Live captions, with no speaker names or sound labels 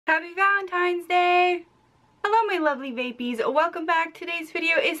Happy Valentine's Day! Hello my lovely vapies, welcome back. Today's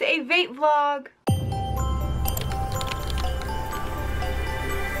video is a vape vlog.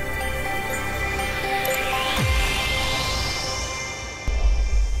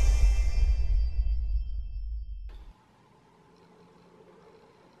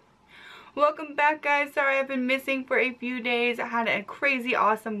 Welcome back guys. Sorry I've been missing for a few days. I had a crazy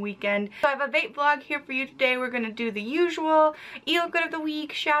awesome weekend. So I have a vape vlog here for you today. We're going to do the usual e-liquid of the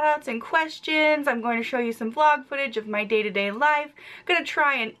week, shout outs and questions. I'm going to show you some vlog footage of my day-to-day life. Going to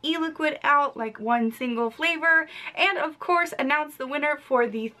try an e-liquid out, like one single flavor. And of course announce the winner for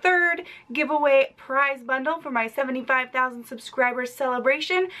the third giveaway prize bundle for my 75,000 subscribers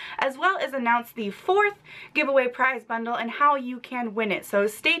celebration. As well as announce the fourth giveaway prize bundle and how you can win it. So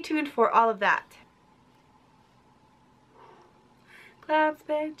stay tuned for all of that. Claps,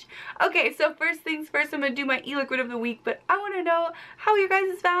 bitch. Okay, so first things first, I'm gonna do my e-liquid of the week, but I want to know how your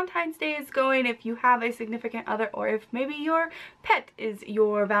guys' Valentine's Day is going, if you have a significant other or if maybe your pet is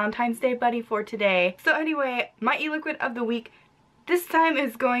your Valentine's Day buddy for today. So anyway, my e-liquid of the week this time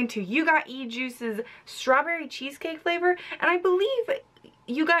is going to You Got E-Juice's strawberry cheesecake flavor, and I believe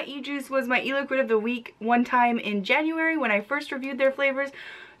You Got E-Juice was my e-liquid of the week one time in January when I first reviewed their flavors.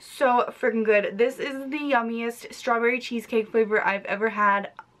 So freaking good. This is the yummiest strawberry cheesecake flavor I've ever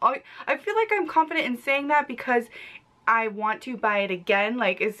had. I feel like I'm confident in saying that because I want to buy it again.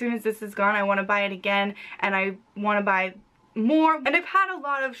 Like as soon as this is gone, I want to buy it again and I want to buy more. And I've had a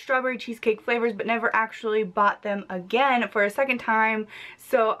lot of strawberry cheesecake flavors but never actually bought them again for a second time.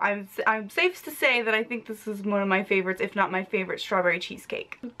 So I'm safe to say that I think this is one of my favorites, if not my favorite strawberry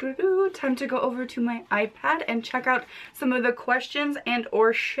cheesecake. Time to go over to my iPad and check out some of the questions and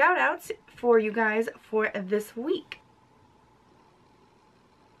or shout outs for you guys for this week.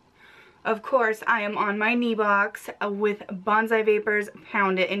 Of course, I am on my knee box with Bonsai Vapors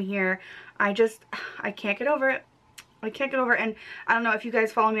Pound It in here. I can't get over it. I can't get over it, and I don't know if you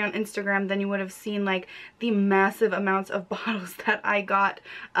guys follow me on Instagram, then you would have seen like the massive amounts of bottles that I got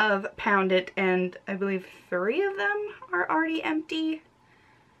of Pound It, and I believe 3 of them are already empty.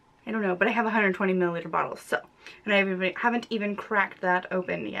 I don't know, but I have 120 milliliter bottles, so, and I haven't even cracked that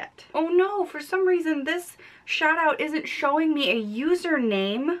open yet. Oh no, for some reason this shout out isn't showing me a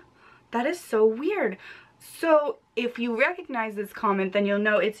username. That is so weird. So if you recognize this comment, then you'll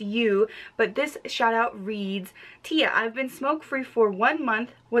know it's you, but this shout out reads, Tia, I've been smoke free for 1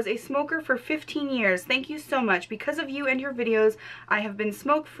 month, was a smoker for 15 years. Thank you so much. Because of you and your videos, I have been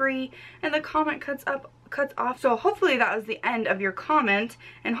smoke free, and the comment cuts off. So hopefully that was the end of your comment,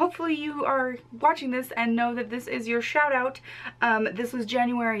 and hopefully you are watching this and know that this is your shout out. This was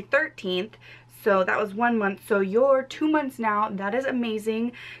January 13th. So that was 1 month, so you're 2 months now. That is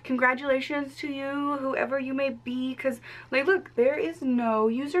amazing. Congratulations to you, whoever you may be, because like look, there is no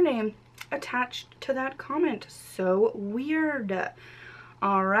username attached to that comment. So weird.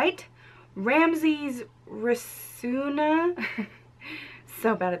 Alright, Ramses Rasuna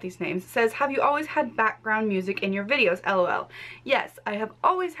so bad at these names, says, have you always had background music in your videos? LOL. Yes, I have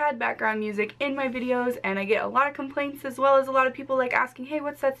always had background music in my videos, and I get a lot of complaints as well as a lot of people like asking, hey,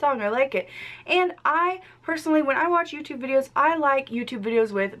 what's that song? I like it. And I personally, when I watch YouTube videos, I like YouTube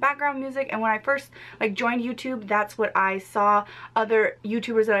videos with background music, and when I first like joined YouTube, that's what I saw other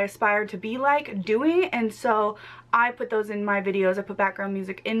YouTubers that I aspired to be like doing, and so I put those in my videos. I put background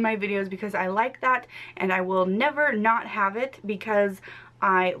music in my videos because I like that, and I will never not have it because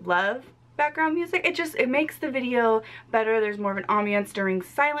I love background music. It makes the video better. There's more of an ambiance during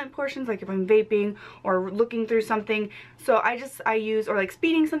silent portions, like if I'm vaping or looking through something. So I use, or like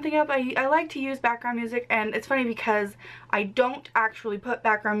speeding something up, I like to use background music. And it's funny because I don't actually put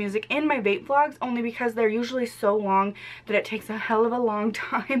background music in my vape vlogs, only because they're usually so long that it takes a hell of a long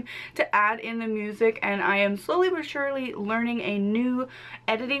time to add in the music, and I am slowly but surely learning a new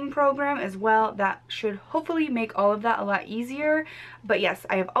editing program as well that should hopefully make all of that a lot easier. But yes,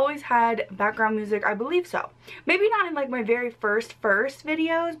 I have always had background music, I believe so. Maybe not in like my very first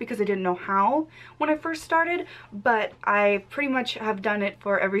videos because I didn't know how when I first started, but I pretty much have done it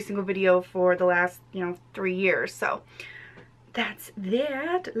for every single video for the last, 3 years. So that's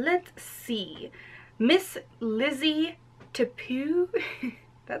that. Let's see. Miss Lizzie Tapu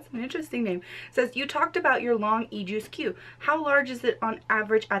that's an interesting name, says, you talked about your long e-juice queue. How large is it on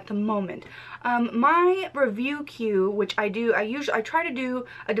average at the moment? My review queue, which I try to do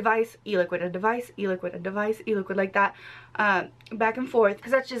a device e-liquid, a device e-liquid, a device e-liquid, like that, back and forth,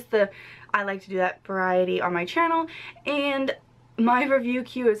 because that's just I like to do that variety on my channel. And My review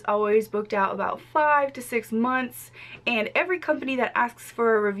queue is always booked out about 5 to 6 months, and every company that asks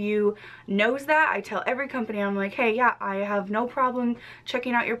for a review knows that. I tell every company, I'm like, hey, yeah, I have no problem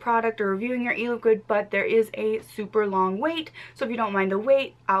checking out your product or reviewing your e-liquid, but there is a super long wait, so if you don't mind the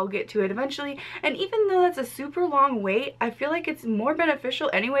wait, I'll get to it eventually. And even though that's a super long wait, I feel like it's more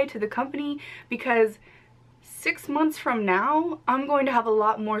beneficial anyway to the company, because 6 months from now, I'm going to have a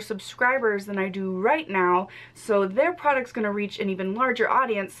lot more subscribers than I do right now, so their product's going to reach an even larger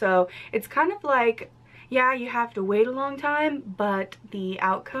audience. So it's kind of like, yeah, you have to wait a long time, but the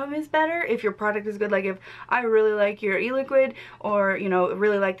outcome is better if your product is good. Like if I really like your e-liquid, or, you know,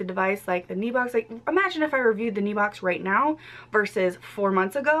 really like the device, like the Kneebox, like imagine if I reviewed the Kneebox right now versus 4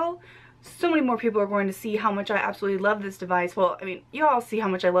 months ago. So many more people are going to see how much I absolutely love this device. Well, I mean, you all see how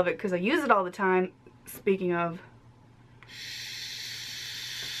much I love it because I use it all the time. Speaking of,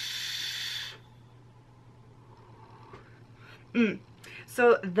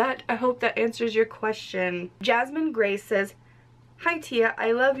 so that, I hope that answers your question. Jasmine Grace says, hi Tia,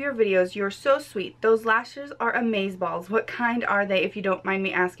 I love your videos. You're so sweet. Those lashes are amazeballs. What kind are they, if you don't mind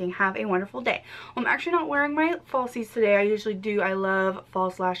me asking? Have a wonderful day. Well, I'm actually not wearing my falsies today. I usually do. I love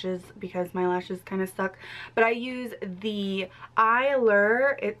false lashes because my lashes kind of suck. But I use the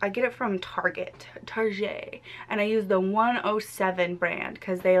Allure. I get it from Target. And I use the 107 brand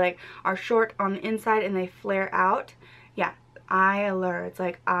because they like are short on the inside and they flare out. Yeah, Allure. It's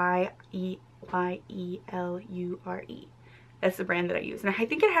like I-E-Y-E-L-U-R-E. That's the brand that I use. And I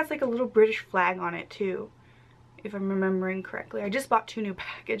think it has like a little British flag on it too, if I'm remembering correctly. I just bought 2 new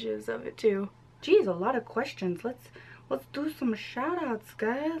packages of it too. Geez, a lot of questions. Let's do some shout outs,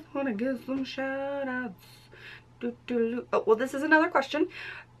 guys. I want to give some shout outs. Oh, well, this is another question.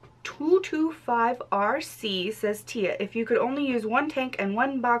 225RC says, Tia, if you could only use 1 tank and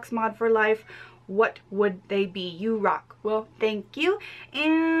 1 box mod for life, what would they be? You rock. Well, thank you.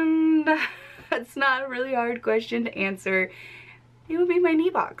 And that's not a really hard question to answer. It would be my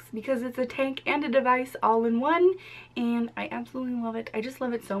Kneebox because it's a tank and a device all in one, and I absolutely love it. I just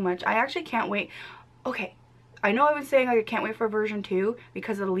love it so much. I actually can't wait. Okay, I know I've been saying like I can't wait for version 2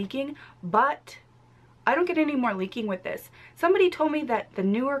 because of the leaking, but I don't get any more leaking with this. Somebody told me that the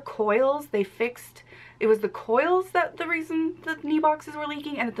newer coils they fixed, it was the coils that the reason the Kneeboxes were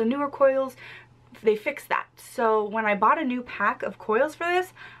leaking, and that the newer coils, they fixed that. So when I bought a new pack of coils for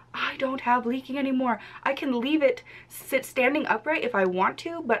this, I don't have leaking anymore. I can leave it standing upright if I want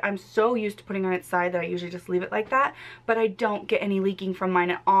to, but I'm so used to putting it on its side that I usually just leave it like that. But I don't get any leaking from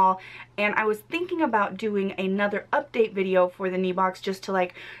mine at all. And I was thinking about doing another update video for the Kneebox just to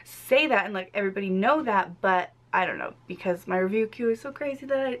like say that and let everybody know that, but I don't know, because my review queue is so crazy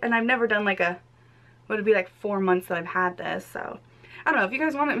that and I've never done like a, what would it be, like 4 months that I've had this, so I don't know. If you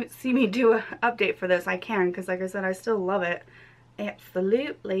guys want to see me do an update for this, I can, because like I said, I still love it.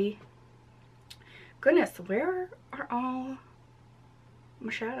 Absolutely. Goodness, where are all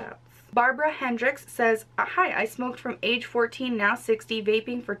my shout outs? Barbara Hendricks says, hi, I smoked from age 14, now 60,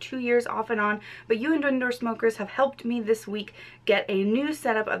 vaping for 2 years off and on, but you and indoor smokers have helped me this week get a new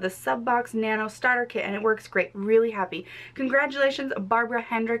setup of the Subbox Nano starter kit, and it works great. Really happy. Congratulations, Barbara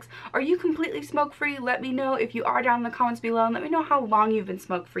Hendricks. Are you completely smoke-free? Let me know if you are down in the comments below, and let me know how long you've been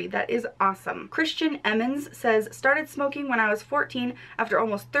smoke-free. That is awesome. Christian Emmons says, started smoking when I was 14. After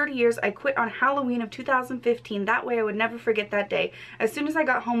almost 30 years, I quit on Halloween of 2015. That way I would never forget that day. As soon as I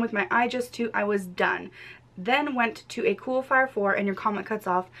got home with my just 2, I was done. Then went to a Cool Fire 4, and your comment cuts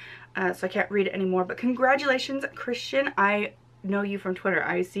off, so I can't read it anymore. But congratulations, Christian. I know you from Twitter.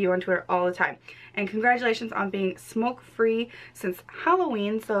 I see you on Twitter all the time. And congratulations on being smoke-free since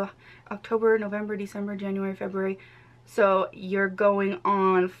Halloween, so October, November, December, January, February. So you're going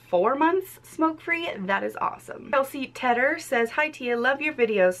on 4 months smoke-free. That is awesome. Kelsey Tedder says, hi Tia, love your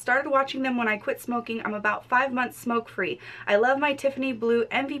videos. Started watching them when I quit smoking. I'm about 5 months smoke-free. I love my Tiffany Blue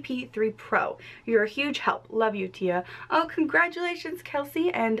MVP 3 Pro. You're a huge help. Love you, Tia. Oh, congratulations,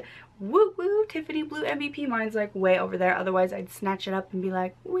 Kelsey, and woo woo, Tiffany Blue MVP. Mine's like way over there. Otherwise I'd snatch it up and be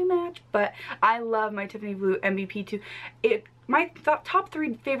like, we match. But I love my Tiffany Blue MVP too. My top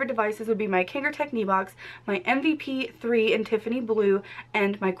 3 favorite devices would be my Kangertech Kneebox, my MVP 3 in Tiffany Blue,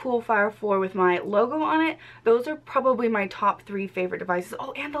 and my Cool Fire 4 with my logo on it. Those are probably my top 3 favorite devices.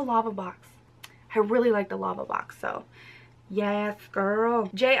 Oh, and the Lava Box. I really like the Lava Box, so yes, girl.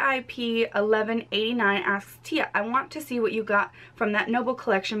 JIP1189 asks, Tia, I want to see what you got from that Noble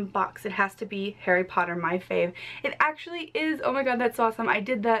Collection box. It has to be Harry Potter, my fave. It actually is. Oh my god, that's awesome. I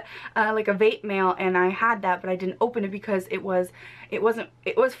did that like a vape mail, and I had that, but I didn't open it because it It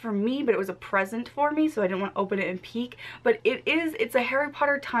was for me, but it was a present for me, so I didn't want to open it and peek. But it's a Harry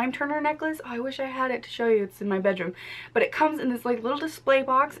Potter time turner necklace. Oh, I wish I had it to show you. It's in my bedroom. But it comes in this like little display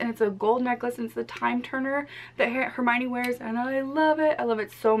box, and it's a gold necklace, and it's the time turner that Hermione wears, and I love it. I love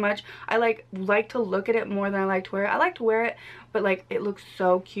it so much. I like to look at it more than I like to wear it. I like to wear it, but like it looks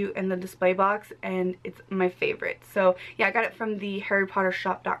so cute in the display box, and it's my favorite. So yeah, I got it from the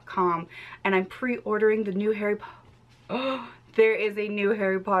harrypottershop.com, and I'm pre-ordering the new Harry Potter. Oh, there is a new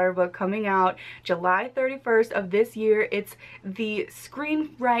Harry Potter book coming out July 31st of this year. It's the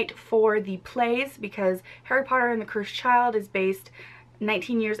screenwrite for the plays, because Harry Potter and the Cursed Child is based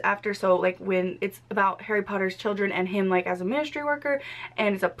 19 years after, so like when it's about Harry Potter's children and him like as a ministry worker,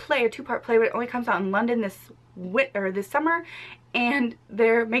 and it's a play, a two-part play, but it only comes out in London this summer, and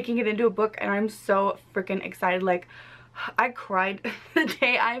they're making it into a book, and I'm so freaking excited. Like, I cried the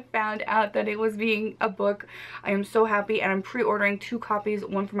day I found out that it was being a book. I am so happy, and I'm pre-ordering 2 copies,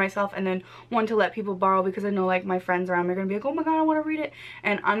 one for myself and then one to let people borrow, because I know like my friends around me are gonna be like, oh my god, I want to read it,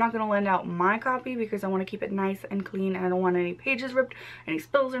 and I'm not gonna lend out my copy because I want to keep it nice and clean, and I don't want any pages ripped, any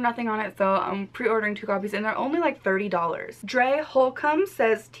spills or nothing on it. So I'm pre-ordering 2 copies, and they're only like $30. Dre Holcomb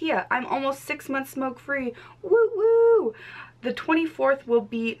says, Tia, I'm almost 6 months smoke-free. Woo woo! The 24th will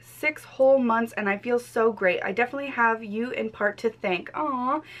be 6 whole months, and I feel so great. I definitely have you in part to thank.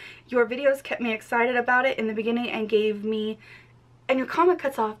 Aw, your videos kept me excited about it in the beginning and gave me, and your comment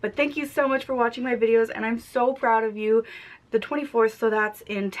cuts off, but thank you so much for watching my videos, and I'm so proud of you. The 24th, so that's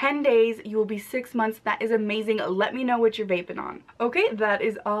in 10 days. You will be 6 months. That is amazing. Let me know what you're vaping on. Okay, that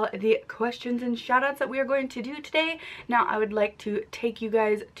is all the questions and shoutouts that we are going to do today. Now I would like to take you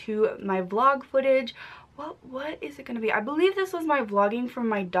guys to my vlog footage. What is it going to be? I believe this was my vlogging from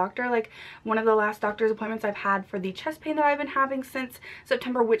my doctor, like one of the last doctor's appointments I've had for the chest pain that I've been having since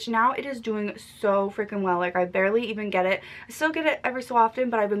September, which now it is doing so freaking well. Like, I barely even get it. I still get it every so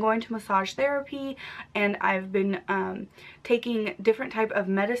often, but I've been going to massage therapy, and I've been taking different type of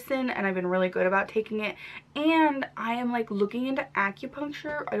medicine, and I've been really good about taking it, and I am like looking into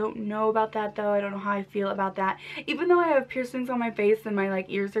acupuncture. I don't know about that though. I don't know how I feel about that. Even though I have piercings on my face and my like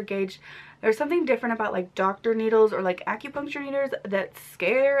ears are gauged, there's something different about like doctor needles or like acupuncture needles that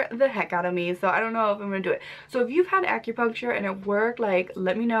scare the heck out of me. So I don't know if I'm gonna do it. So if you've had acupuncture and it worked, like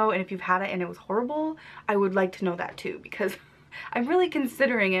let me know. And if you've had it and it was horrible, I would like to know that too, because I'm really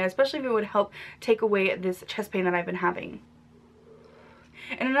considering it, especially if it would help take away this chest pain that I've been having.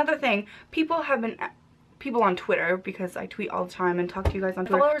 And another thing, people on Twitter, because I tweet all the time and talk to you guys on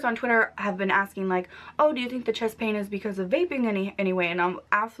Twitter. Followers on Twitter have been asking like, oh, do you think the chest pain is because of vaping anyway? And I'm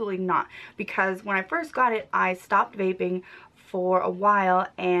absolutely not, because when I first got it, I stopped vaping for a while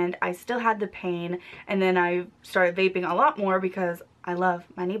and I still had the pain, and then I started vaping a lot more because I love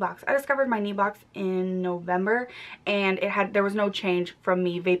my knee box. I discovered my knee box in November, and there was no change from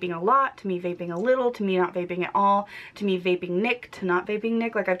me vaping a lot to me vaping a little to me not vaping at all to me vaping Nick to not vaping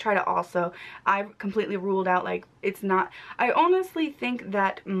Nick. Like, I've tried it all, so I've completely ruled out, like, it's not. I honestly think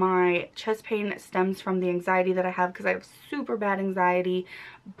that my chest pain stems from the anxiety that I have, because I have super bad anxiety.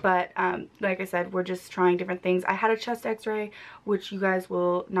 But like I said, we're just trying different things. I had a chest x-ray, which you guys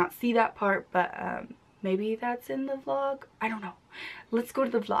will not see that part, but maybe that's in the vlog. I don't know. Let's go to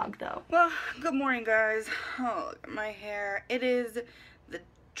the vlog though. Well, good morning guys. Oh, look at my hair. It is the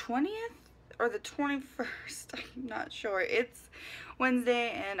 20th or the 21st. I'm not sure. It's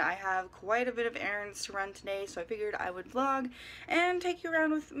Wednesday, and I have quite a bit of errands to run today, so I figured I would vlog and take you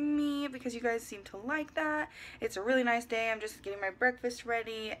around with me because you guys seem to like that. It's a really nice day. I'm just getting my breakfast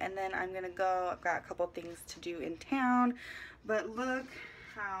ready, and then I'm gonna go. I've got a couple things to do in town, but look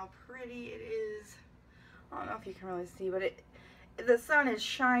how pretty it is. I don't know if you can really see, but the sun is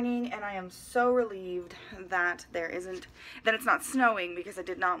shining, and I am so relieved that it's not snowing, because I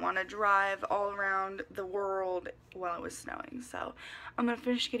did not want to drive all around the world while it was snowing. So I'm gonna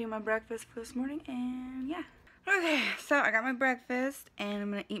finish getting my breakfast for this morning, and yeah. Okay, so I got my breakfast, and I'm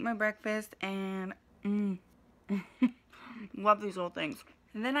gonna eat my breakfast, and love these little things.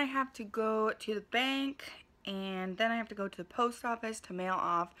 And then I have to go to the bank, and then I have to go to the post office to mail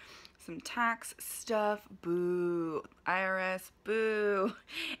off some tax stuff, boo, IRS, boo,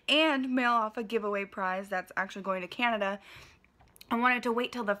 and mail off a giveaway prize that's actually going to Canada. I wanted to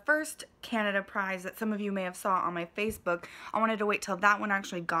wait till the first Canada prize that some of you may have saw on my Facebook. I wanted to wait till that one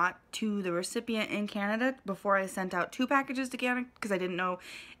actually got to the recipient in Canada before I sent out 2 packages to Canada, because I didn't know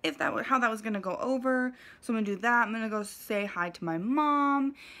if how that was going to go over. So I'm going to do that. I'm going to go say hi to my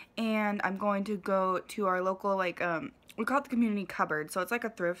mom, and I'm going to go to our local, like, we call it the community cupboard. So it's like a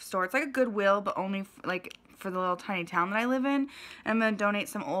thrift store. It's like a Goodwill, but only like for the little tiny town that I live in. And I'm going to donate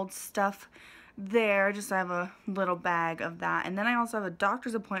some old stuff there, just so I have a little bag of that. And then I also have a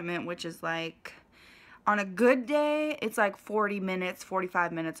doctor's appointment, which is like, on a good day, it's like 40 minutes,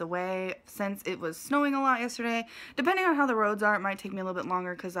 45 minutes away. Since it was snowing a lot yesterday, depending on how the roads are, it might take me a little bit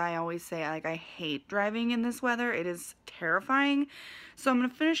longer, because I always say, like, I hate driving in this weather. It is terrifying. So I'm going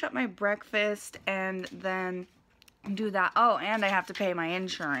to finish up my breakfast and then do that. Oh, and I have to pay my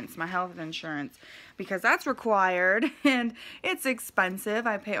insurance, my health insurance, because that's required and it's expensive.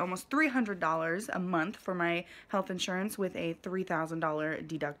 I pay almost $300 a month for my health insurance with a $3,000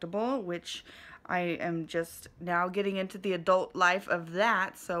 deductible, which I am just now getting into the adult life of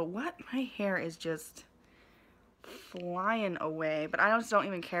that. So what? My hair is just flying away, but I just don't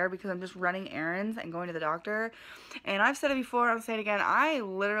even care, because I'm just running errands and going to the doctor. And I've said it before, I'll say it again, I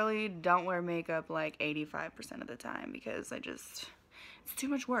literally don't wear makeup like 85% of the time, because it's too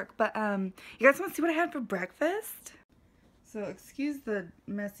much work. But you guys want to see what I had for breakfast? So excuse the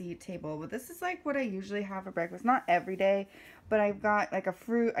messy table, but this is like what I usually have for breakfast. Not every day, but I've got like a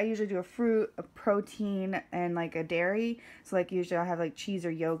fruit. I usually do a fruit, a protein, and like a dairy. So like usually I'll have like cheese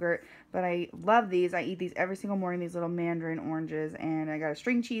or yogurt, but I love these. I eat these every single morning, these little mandarin oranges. And I got a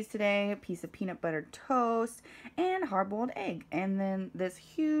string cheese today, a piece of peanut butter toast, and hard-boiled egg. And then this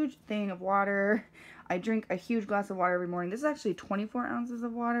huge thing of water. I drink a huge glass of water every morning. This is actually 24 ounces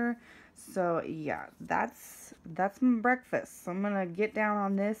of water. So yeah, that's my breakfast. So I'm gonna get down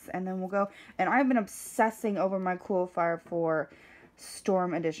on this and then we'll go. And I've been obsessing over my Cool Fire 4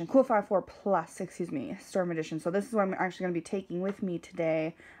 Storm Edition. Cool Fire 4 Plus, excuse me, Storm Edition. So this is what I'm actually gonna be taking with me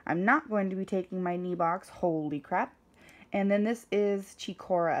today. I'm not going to be taking my knee box. Holy crap. And then this is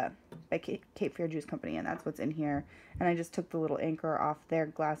Chicora by Cape Fear Juice Company, and that's what's in here. And I just took the little anchor off their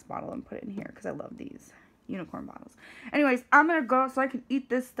glass bottle and put it in here because I love these unicorn bottles. Anyways, I'm gonna go so I can eat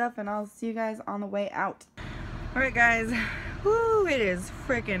this stuff, and I'll see you guys on the way out. Alright guys, whoo, it is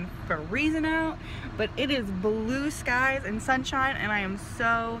freaking freezing out, but it is blue skies and sunshine, and I am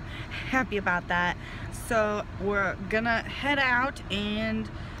so happy about that. So we're gonna head out and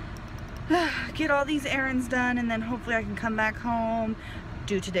get all these errands done, and then hopefully I can come back home,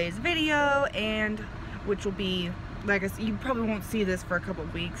 do today's video, and which will be, like I said, you probably won't see this for a couple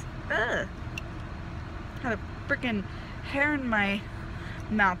of weeks. Ugh. Had a freaking hair in my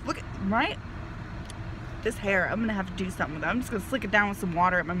mouth. Look at this hair. I'm gonna have to do something with it. I'm just gonna slick it down with some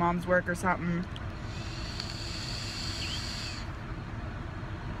water at my mom's work or something.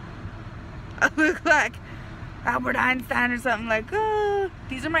 I look like Albert Einstein or something. Like, oh,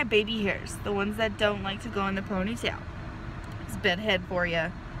 these are my baby hairs, the ones that don't like to go in the ponytail. It's bedhead for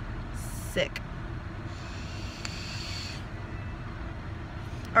you. Sick.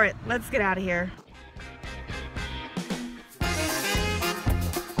 All right, let's get out of here.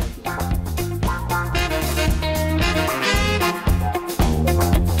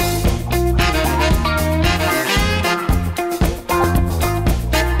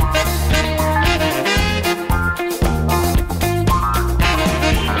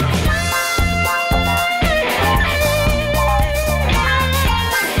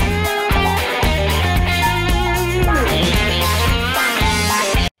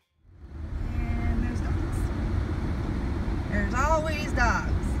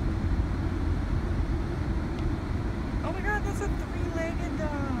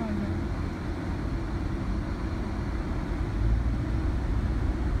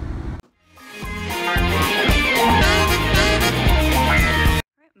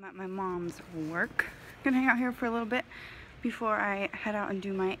 My mom's work. Gonna hang out here for a little bit before I head out and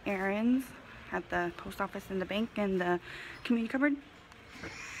do my errands at the post office and the bank and the community cupboard.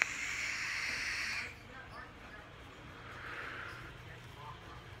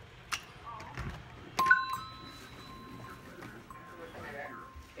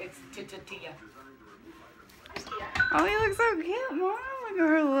 It's Tia. Oh, you look so cute, Mom. Look at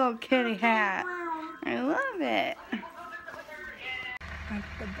her little kitty hat. I love it. At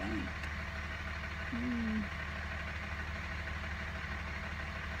the bank.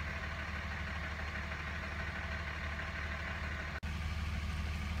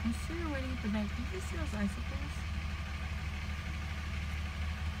 I'm sure you're waiting at the bank. Did you see those icicles?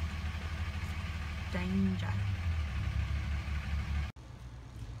 Danger.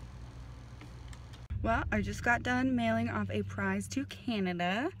 Well, I just got done mailing off a prize to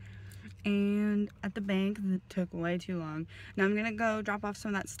Canada. And at the bank, it took way too long. Now I'm gonna go drop off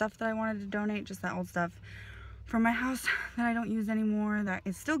some of that stuff that I wanted to donate, just that old stuff from my house that I don't use anymore, that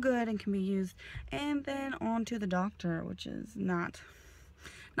is still good and can be used, and then on to the doctor, which is not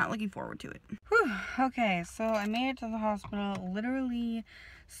looking forward to it. Whew. Okay, so I made it to the hospital. Literally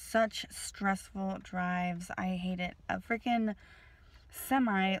such stressful drives. I hate it.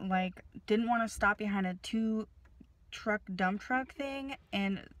 semi, like, didn't want to stop behind a 2-truck dump truck thing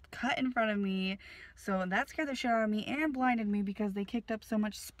and cut in front of me. So that scared the shit out of me and blinded me because they kicked up so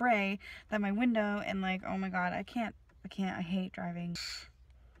much spray that my window, and like, oh my god, I hate driving.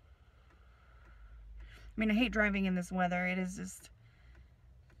 I mean, I hate driving in this weather. It is just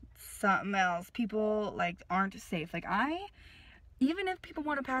something else. People, like, aren't safe. Like, even if people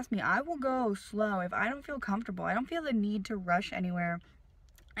want to pass me, I will go slow if I don't feel comfortable. I don't feel the need to rush anywhere.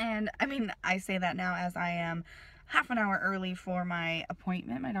 And I mean, I say that now as I am half an hour early for my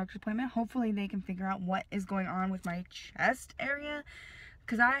appointment, my doctor's appointment. Hopefully they can figure out what is going on with my chest area,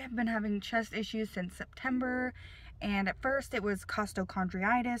 because I have been having chest issues since September. And at first it was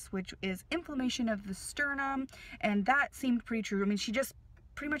costochondritis, which is inflammation of the sternum, and that seemed pretty true. I mean, she just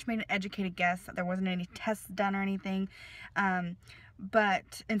pretty much made an educated guess that there wasn't any tests done or anything. And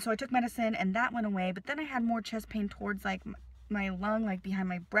so I took medicine and that went away, but then I had more chest pain towards like my lung, like behind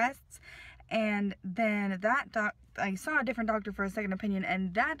my breasts. And then I saw a different doctor for a second opinion,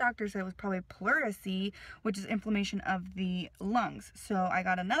 and that doctor said it was probably pleurisy, which is inflammation of the lungs. So I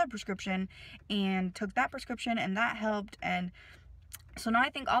got another prescription and took that prescription, and that helped. And so now I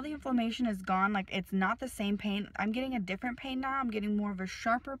think all the inflammation is gone. Like, it's not the same pain. I'm getting a different pain now. I'm getting more of a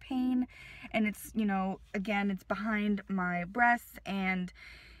sharper pain, and it's, you know, again, it's behind my breasts, and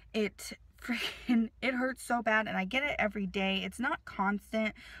it hurts so bad, and I get it every day. It's not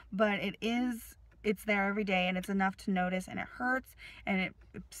constant, but it's there every day, and it's enough to notice, and it hurts, and it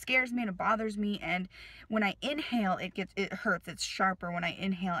scares me, and it bothers me. And when I inhale, it hurts. It's sharper when I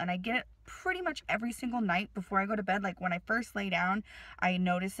inhale, and I get it pretty much every single night before I go to bed. Like, when I first lay down, I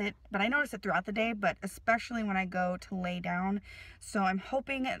notice it, but I notice it throughout the day, but especially when I go to lay down. So I'm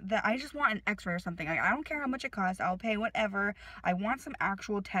hoping that I just want an x-ray or something. I don't care how much it costs. I'll pay whatever. I want some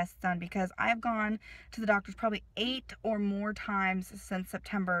actual tests done, because I've gone to the doctors probably 8 or more times since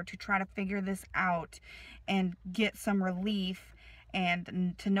September to try to figure this out and get some relief,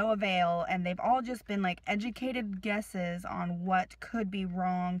 and to no avail. And they've all just been like educated guesses on what could be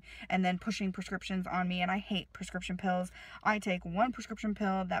wrong, and then pushing prescriptions on me. And I hate prescription pills. I take one prescription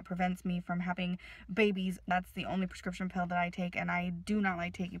pill that prevents me from having babies. That's the only prescription pill that I take, and I do not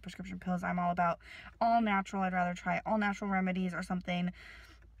like taking prescription pills. I'm all about all natural. I'd rather try all natural remedies or something.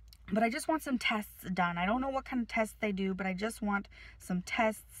 But I just want some tests done. I don't know what kind of tests they do, but I just want some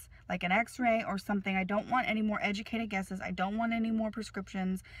tests, like an x-ray or something. I don't want any more educated guesses. I don't want any more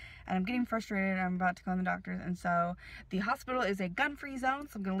prescriptions. And I'm getting frustrated. I'm about to go in the doctor's. And so the hospital is a gun-free zone,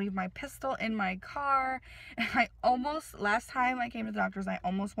 so I'm going to leave my pistol in my car. And last time I came to the doctor's, I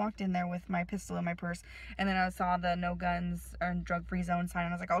almost walked in there with my pistol in my purse. And then I saw the no guns or drug-free zone sign,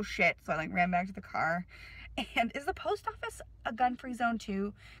 and I was like, oh shit. So I like ran back to the car. And is the post office a gun-free zone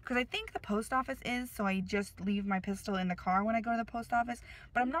too? Because I think the post office is, so I just leave my pistol in the car when I go to the post office,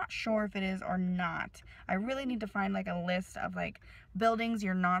 but I'm not sure if it is or not. I really need to find like a list of like buildings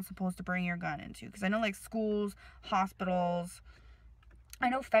you're not supposed to bring your gun into, because I know like schools, hospitals, I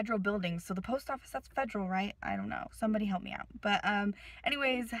know federal buildings, so the post office, that's federal, right? I don't know. Somebody help me out. But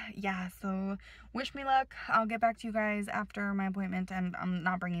anyways, yeah, so wish me luck. I'll get back to you guys after my appointment, and I'm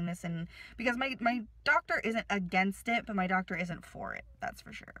not bringing this in because my doctor isn't against it, but my doctor isn't for it. That's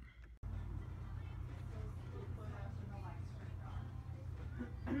for sure.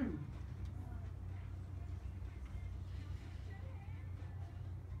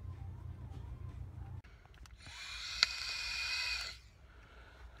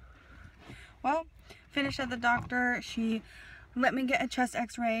 Well, finished at the doctor. She let me get a chest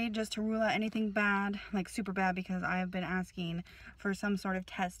x-ray just to rule out anything bad, like super bad, because I have been asking for some sort of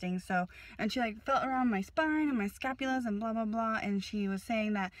testing. So, and she like felt around my spine and my scapulas and blah blah blah, and she was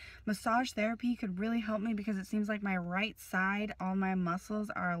saying that massage therapy could really help me, because it seems like my right side, all my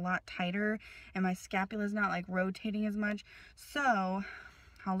muscles are a lot tighter and my scapula is not like rotating as much. So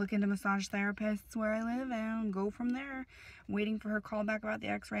I'll look into massage therapists where I live and go from there. Waiting for her call back about the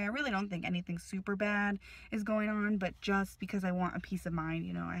x-ray. I really don't think anything super bad is going on, but just because I want a peace of mind,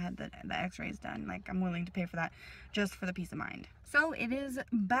 you know, I had the x-rays done. Like, I'm willing to pay for that just for the peace of mind. So it is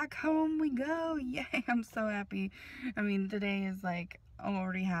back home we go. Yay, I'm so happy. I mean, today is like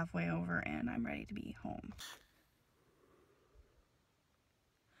already halfway over and I'm ready to be home.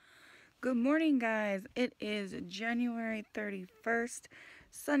 Good morning, guys. It is January 31st,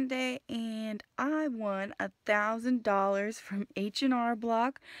 Sunday, and I won $1,000 from H&R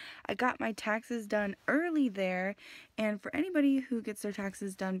Block. I got my taxes done early there, and for anybody who gets their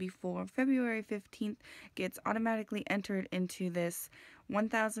taxes done before February 15th, gets automatically entered into this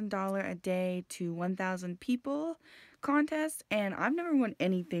 $1,000 a day to 1,000 people contest, and I've never won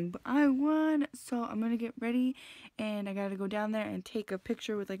anything, but I won. So I'm gonna get ready, and I gotta go down there and take a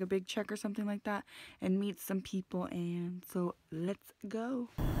picture with like a big check or something like that and meet some people. And so let's go.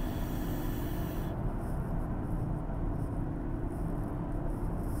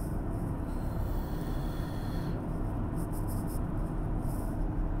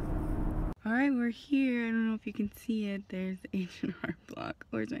 Alright, we're here. I don't know if you can see it. There's the H&R Block.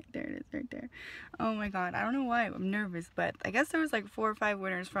 Where's my, there it is, right there. Oh my god, I don't know why I'm nervous, but I guess there was like 4 or 5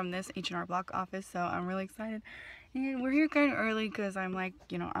 winners from this H&R Block office, so I'm really excited. And we're here kind of early because I'm like,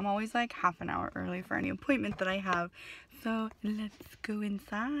 you know, I'm always like half an hour early for any appointment that I have. So let's go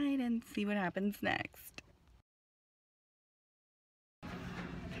inside and see what happens next.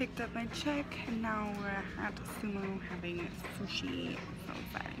 Picked up my check, and now we're at Sumo having sushi. So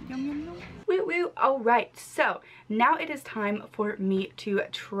excited. Yum yum yum. Woo woo. Alright, so now it is time for me to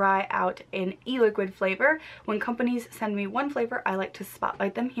try out an e-liquid flavor. When companies send me one flavor, I like to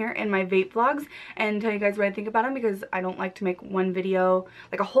spotlight them here in my vape vlogs and tell you guys what I think about them, because I don't like to make one video,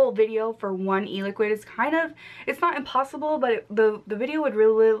 like a whole video for one e-liquid. It's kind of, it's not impossible, but the video would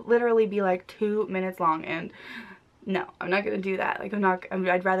really literally be like 2 minutes long, and no, I'm not gonna do that. Like,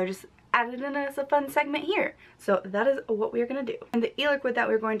 I'd rather just add it in as a fun segment here. So that is what we are gonna do. And the e-liquid that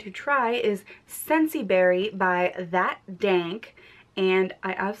we're going to try is Sensi Berry by That Dank. And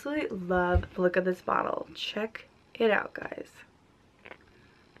I absolutely love the look of this bottle. Check it out, guys.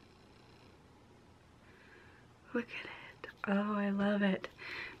 Look at it. Oh, I love it.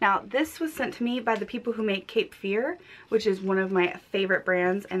 Now, this was sent to me by the people who make Cape Fear, which is one of my favorite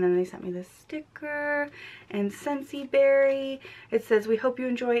brands. And then they sent me this sticker and Sensi Berry. It says, "We hope you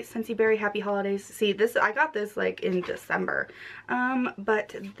enjoy Sensi Berry. Happy holidays." See, this, I got this like in December.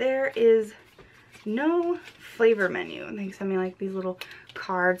 But there is no flavor menu. And they sent me like these little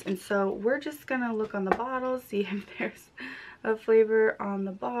cards. And so we're just gonna look on the bottle, see if there's a flavor on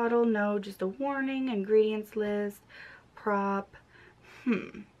the bottle. No, just a warning, ingredients list, prop.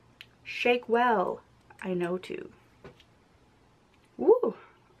 Shake well. I know to. Woo!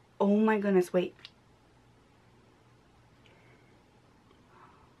 Oh my goodness, wait.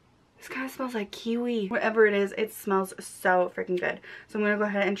 This kind of smells like kiwi. Whatever it is, it smells so freaking good. So I'm going to go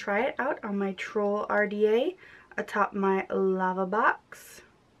ahead and try it out on my Troll RDA atop my lava box.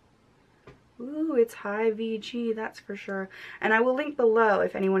 Ooh, it's high VG, that's for sure. And I will link below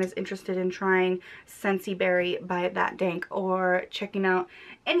if anyone is interested in trying Sensi Berry by That Dank, or checking out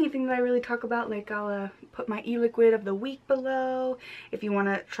anything that I really talk about. Like, I'll put my e-liquid of the week below if you want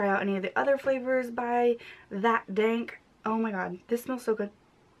to try out any of the other flavors by That Dank. Oh my god, this smells so good.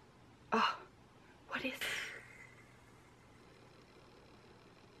 Oh, what is...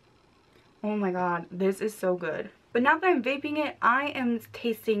 Oh my god, this is so good. But now that I'm vaping it, I am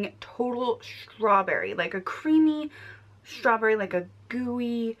tasting total strawberry. Like a creamy strawberry, like a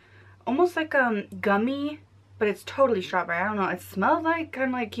gooey, almost like gummy, but it's totally strawberry. I don't know. It smells like kind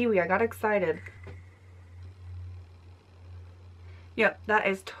of like kiwi. I got excited. Yep, that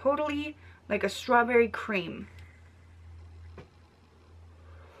is totally like a strawberry cream.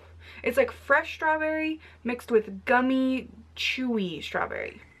 It's like fresh strawberry mixed with gummy, chewy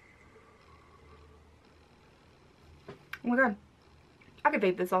strawberry. Oh my god, I could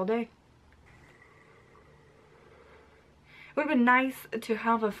vape this all day. It would have been nice to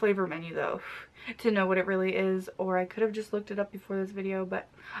have a flavor menu though, to know what it really is, or I could have just looked it up before this video, but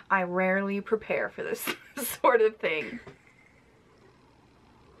I rarely prepare for this sort of thing.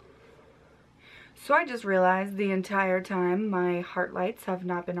 So I just realized the entire time my heart lights have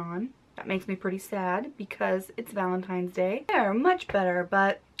not been on. That makes me pretty sad because it's Valentine's Day. They're much better,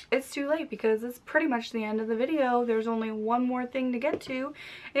 but it's too late because it's pretty much the end of the video. There's only one more thing to get to,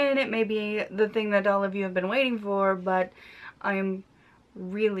 and it may be the thing that all of you have been waiting for, but I'm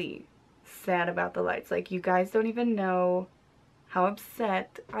really sad about the lights. Like, you guys don't even know how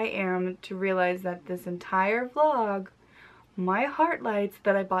upset I am to realize that this entire vlog, my heart lights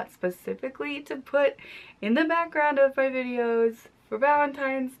that I bought specifically to put in the background of my videos for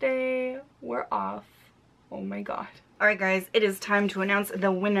Valentine's Day, were off. Oh my god. Alright guys, it is time to announce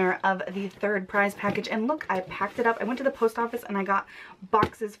the winner of the 3rd prize package. And look, I packed it up. I went to the post office and I got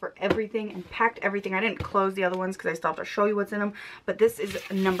boxes for everything and packed everything. I didn't close the other ones because I still have to show you what's in them. But this is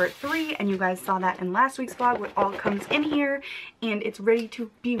number 3, and you guys saw that in last week's vlog. What all comes in here, and it's ready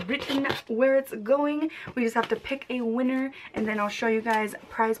to be written where it's going. We just have to pick a winner, and then I'll show you guys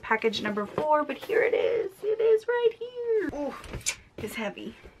prize package number 4. But here it is. It is right here. Ooh, it's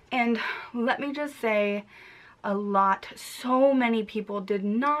heavy. And let me just say, so many people did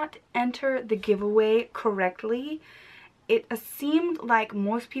not enter the giveaway correctly. it seemed like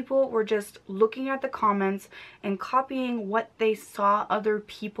most people were just looking at the comments and copying what they saw other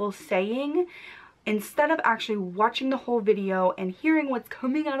people saying, instead of actually watching the whole video and hearing what's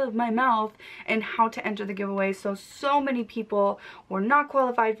coming out of my mouth and how to enter the giveaway. So many people were not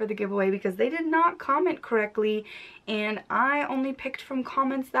qualified for the giveaway because they did not comment correctly, and I only picked from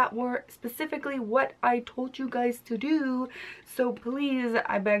comments that were specifically what I told you guys to do. So please,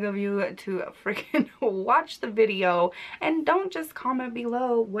 I beg of you to freaking watch the video and don't just comment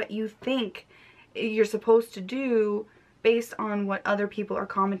below what you think you're supposed to do based on what other people are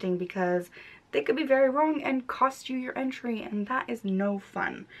commenting, because they could be very wrong and cost you your entry, and that is no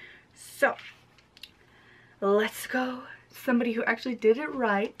fun. So let's go. Somebody who actually did it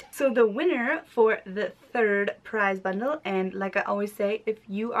right. So the winner for the third prize bundle, and like I always say, if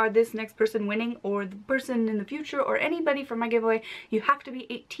you are this next person winning or the person in the future or anybody for my giveaway, you have to be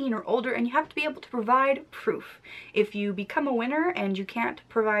 18 or older and you have to be able to provide proof. If you become a winner and you can't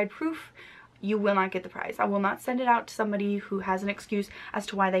provide proof, you will not get the prize. I will not send it out to somebody who has an excuse as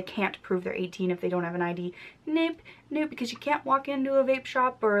to why they can't prove they're 18 if they don't have an ID. Nope, nope, because you can't walk into a vape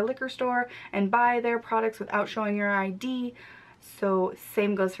shop or a liquor store and buy their products without showing your ID. So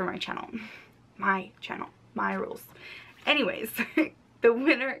same goes for my channel. My channel, my rules. Anyways, the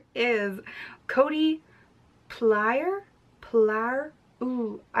winner is Cody Plier.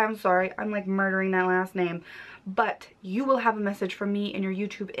 Ooh, I'm sorry, I'm like murdering that last name. But you will have a message from me in your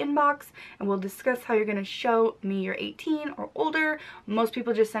YouTube inbox, and we'll discuss how you're going to show me you're 18 or older. Most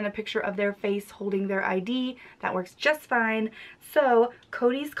people just send a picture of their face holding their ID. That works just fine. So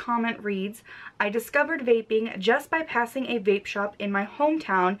Cody's comment reads, I discovered vaping just by passing a vape shop in my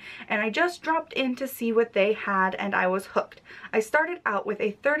hometown, and I just dropped in to see what they had, and I was hooked. I started out with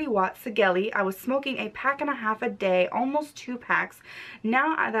a 30-watt Sigeli. I was smoking a pack and a half a day, almost 2 packs.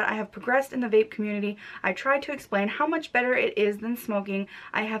 Now that I have progressed in the vape community, I try to explain how much better it is than smoking.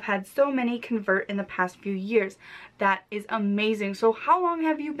 I have had so many convert in the past few years. That is amazing. So how long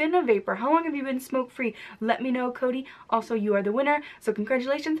have you been a vapor? How long have you been smoke-free? Let me know, Cody. Also, you are the winner, so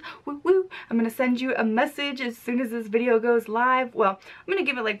congratulations. Woo woo. I'm gonna send you a message as soon as this video goes live. Well, I'm gonna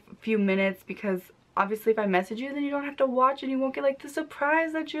give it like a few minutes, because obviously if I message you, then you don't have to watch and you won't get like the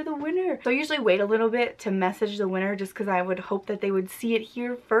surprise that you're the winner. So I usually wait a little bit to message the winner, just because I would hope that they would see it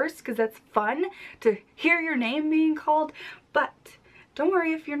here first, because that's fun to hear your name being called. But don't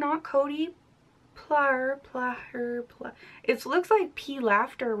worry if you're not Cody Plier. It looks like P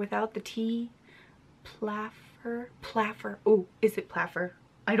laughter without the T. Plaffer. Oh, is it Plaffer?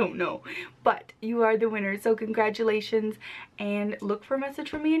 I don't know, but you are the winner, so congratulations, and look for a message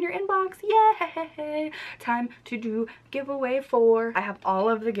from me in your inbox. Yay! Time to do giveaway 4. I have all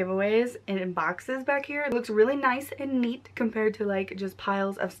of the giveaways in boxes back here. It looks really nice and neat compared to like just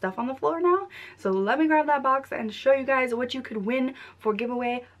piles of stuff on the floor now. So let me grab that box and show you guys what you could win for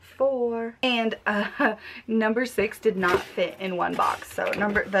giveaway 4. And number 6 did not fit in one box, so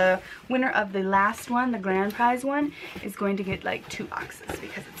the winner of the last one, the grand prize one, is going to get like 2 boxes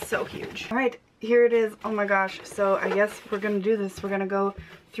because it's so huge. All right, here it is. Oh my gosh. So I guess we're gonna do this. We're gonna go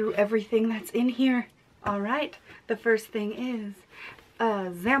through everything that's in here. All right, the first thing is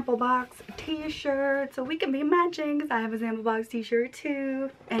a Sample Box t-shirt, so we can be matching because I have a Sample Box t-shirt too.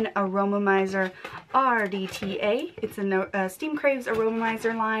 An Aromomizer RDTA. It's a Steam Craves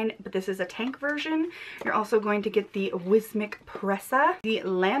Aromomizer line, but this is a tank version. You're also going to get the Wismic Pressa, the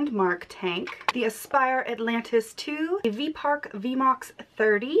Landmark tank, the Aspire Atlantis 2, the V-Park VMOX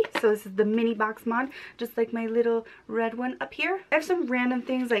 30. So this is the mini box mod, just like my little red one up here. I have some random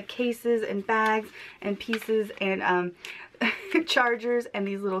things like cases and bags and pieces and chargers and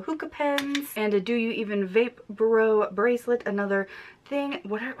these little hookah pens, and a Do You Even Vape Bro bracelet, another thing.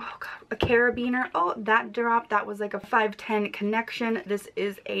 What are, oh god, a carabiner. Oh, that dropped. That was like a 510 connection. This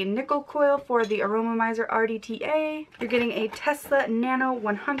is a nickel coil for the Aromomizer RDTA. You're getting a Tesla Nano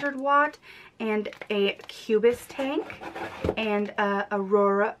 100 watt and a Cubis tank and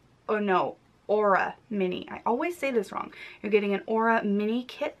Aura Mini. I always say this wrong. You're getting an Aura Mini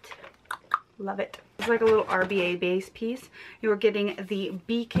kit. Love it. It's like a little RBA base piece. You're getting the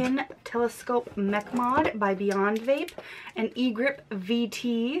Beacon Telescope Mech Mod by Beyond Vape, an eGrip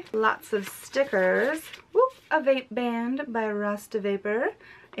VT, lots of stickers, whoop, a vape band by Rasta Vapor,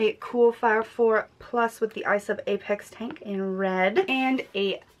 a Cool Fire 4 Plus with the iSub Apex tank in red, and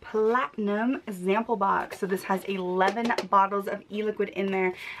a Platinum sample box. So this has 11 bottles of e-liquid in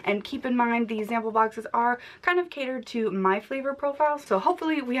there, and keep in mind these sample boxes are kind of catered to my flavor profile, so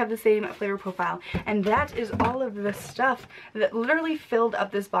hopefully we have the same flavor profile. And that is all of the stuff that literally filled up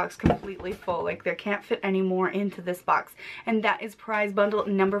this box completely full. Like, there can't fit any more into this box, and that is prize bundle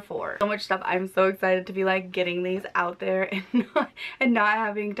number 4. So much stuff. I'm so excited to be like getting these out there and not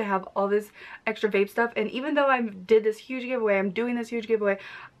having to have all this extra vape stuff. And even though I did this huge giveaway, I'm doing this huge giveaway,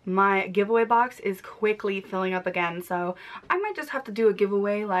 my giveaway box is quickly filling up again. So I might just have to do a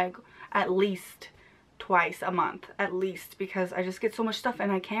giveaway like at least twice a month, at least, because I just get so much stuff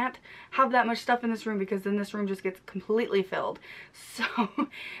and I can't have that much stuff in this room because then this room just gets completely filled. So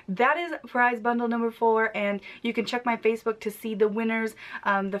that is prize bundle number 4, and you can check my Facebook to see the winners.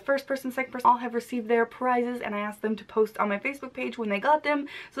 The first person, second person all have received their prizes, and I asked them to post on my Facebook page when they got them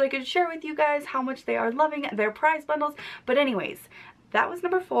so I could share with you guys how much they are loving their prize bundles. But anyways, that was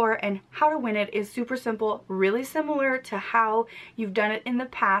number 4, and how to win it is super simple, really similar to how you've done it in the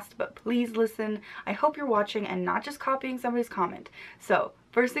past, but please listen. I hope you're watching and not just copying somebody's comment. So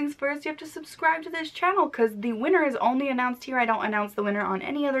first things first, you have to subscribe to this channel because the winner is only announced here. I don't announce the winner on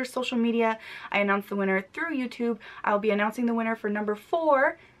any other social media. I announce the winner through YouTube. I'll be announcing the winner for number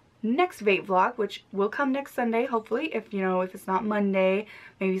 4 next vape vlog, which will come next Sunday, hopefully, if it's not Monday.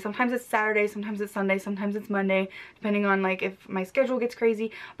 Maybe sometimes it's Saturday, sometimes it's Sunday, sometimes it's Monday, depending on like if my schedule gets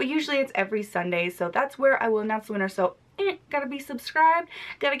crazy, but usually it's every Sunday. So that's where I will announce the winner. So gotta be subscribed,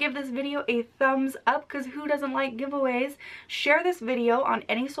 gotta give this video a thumbs up, because who doesn't like giveaways? Share this video on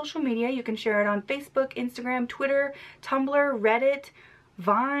any social media. You can share it on Facebook, Instagram, Twitter, Tumblr, Reddit,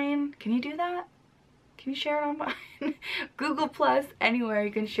 Vine. Can you do that? Can you share it on Vine? Google Plus, anywhere.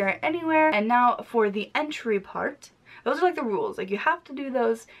 You can share it anywhere. And now for the entry part. Those are like the rules. Like, you have to do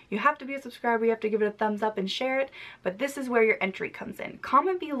those. You have to be a subscriber. You have to give it a thumbs up and share it. But this is where your entry comes in.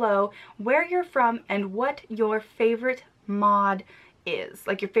 Comment below where you're from and what your favorite mod is.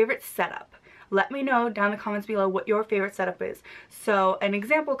 Like, your favorite setup. Let me know down in the comments below what your favorite setup is. So an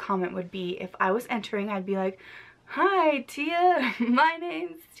example comment would be, if I was entering, I'd be like, "Hi Tia, my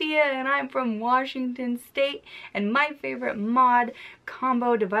name's Tia and I'm from Washington State, and my favorite mod,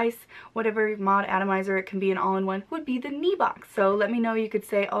 combo, device, whatever mod atomizer, it can be an all-in-one, would be the knee box." So let me know. You could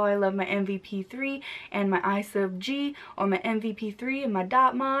say, "Oh, I love my MVP3 and my I-sub-G, or my MVP3 and my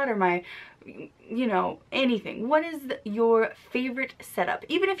dot mod, or my," you know, anything. What is your favorite setup?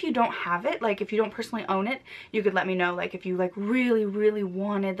 Even if you don't have it, like if you don't personally own it, you could let me know. Like if you like really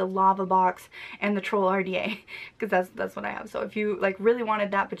wanted the lava box and the troll RDA, because that's what I have. So if you like really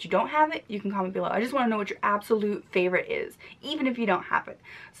wanted that but you don't have it, you can comment below. I just want to know what your absolute favorite is, even if you don't have it.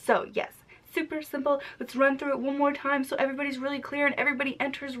 So yes, super simple. Let's run through it one more time so everybody's really clear and everybody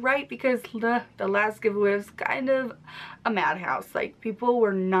enters right, because the last giveaway was kind of a madhouse. Like, people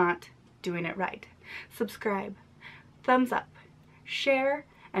were not doing it right. Subscribe, thumbs up, share,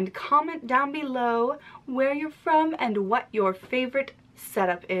 and comment down below where you're from and what your favorite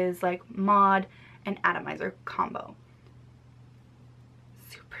setup is, like mod and atomizer combo.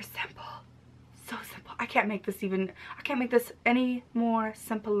 Super simple. So simple. I can't make this any more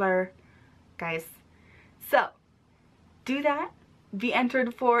simpler, guys. So do that. Be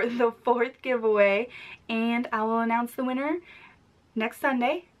entered for the 4th giveaway, and I will announce the winner next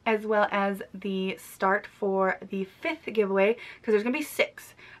Sunday, as well as the start for the 5th giveaway, because there's gonna be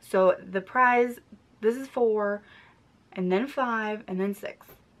 6. So the prize, this is 4, and then 5, and then 6.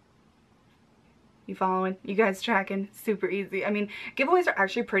 You following? You guys tracking? Super easy. I mean, giveaways are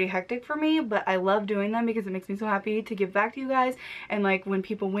actually pretty hectic for me, but I love doing them because it makes me so happy to give back to you guys. And like, when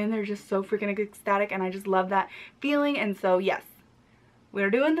people win, they're just so freaking ecstatic, and I just love that feeling. And so yes,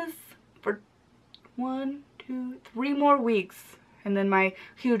 we're doing this for 1, 2, 3 more weeks, and then my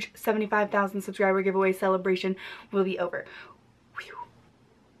huge 75,000 subscriber giveaway celebration will be over. Whew.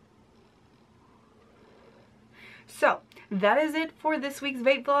 So that is it for this week's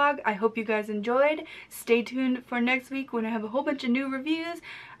vape vlog. I hope you guys enjoyed. Stay tuned for next week when I have a whole bunch of new reviews.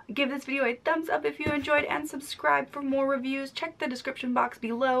 Give this video a thumbs up if you enjoyed, and subscribe for more reviews. Check the description box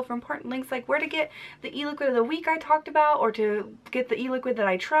below for important links like where to get the e-liquid of the week I talked about, or to get the e-liquid that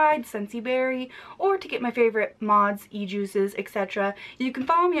I tried, Scentsy Berry, or to get my favorite mods, e-juices, etc. You can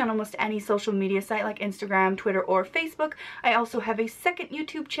follow me on almost any social media site like Instagram, Twitter, or Facebook. I also have a second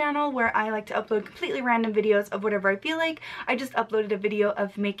YouTube channel where I like to upload completely random videos of whatever I feel like. I just uploaded a video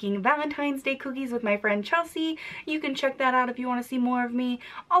of making Valentine's Day cookies with my friend Chelsea. You can check that out if you want to see more of me.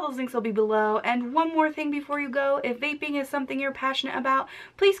 All those links will be below. And one more thing before you go, if vaping is something you're passionate about,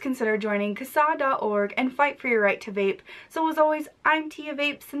 please consider joining CASAA.org and fight for your right to vape. So as always, I'm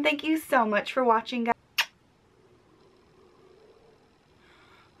TiaVapes, and thank you so much for watching, guys.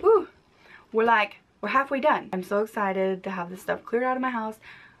 we're halfway done. I'm so excited to have this stuff cleared out of my house.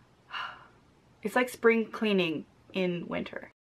 It's like spring cleaning in winter.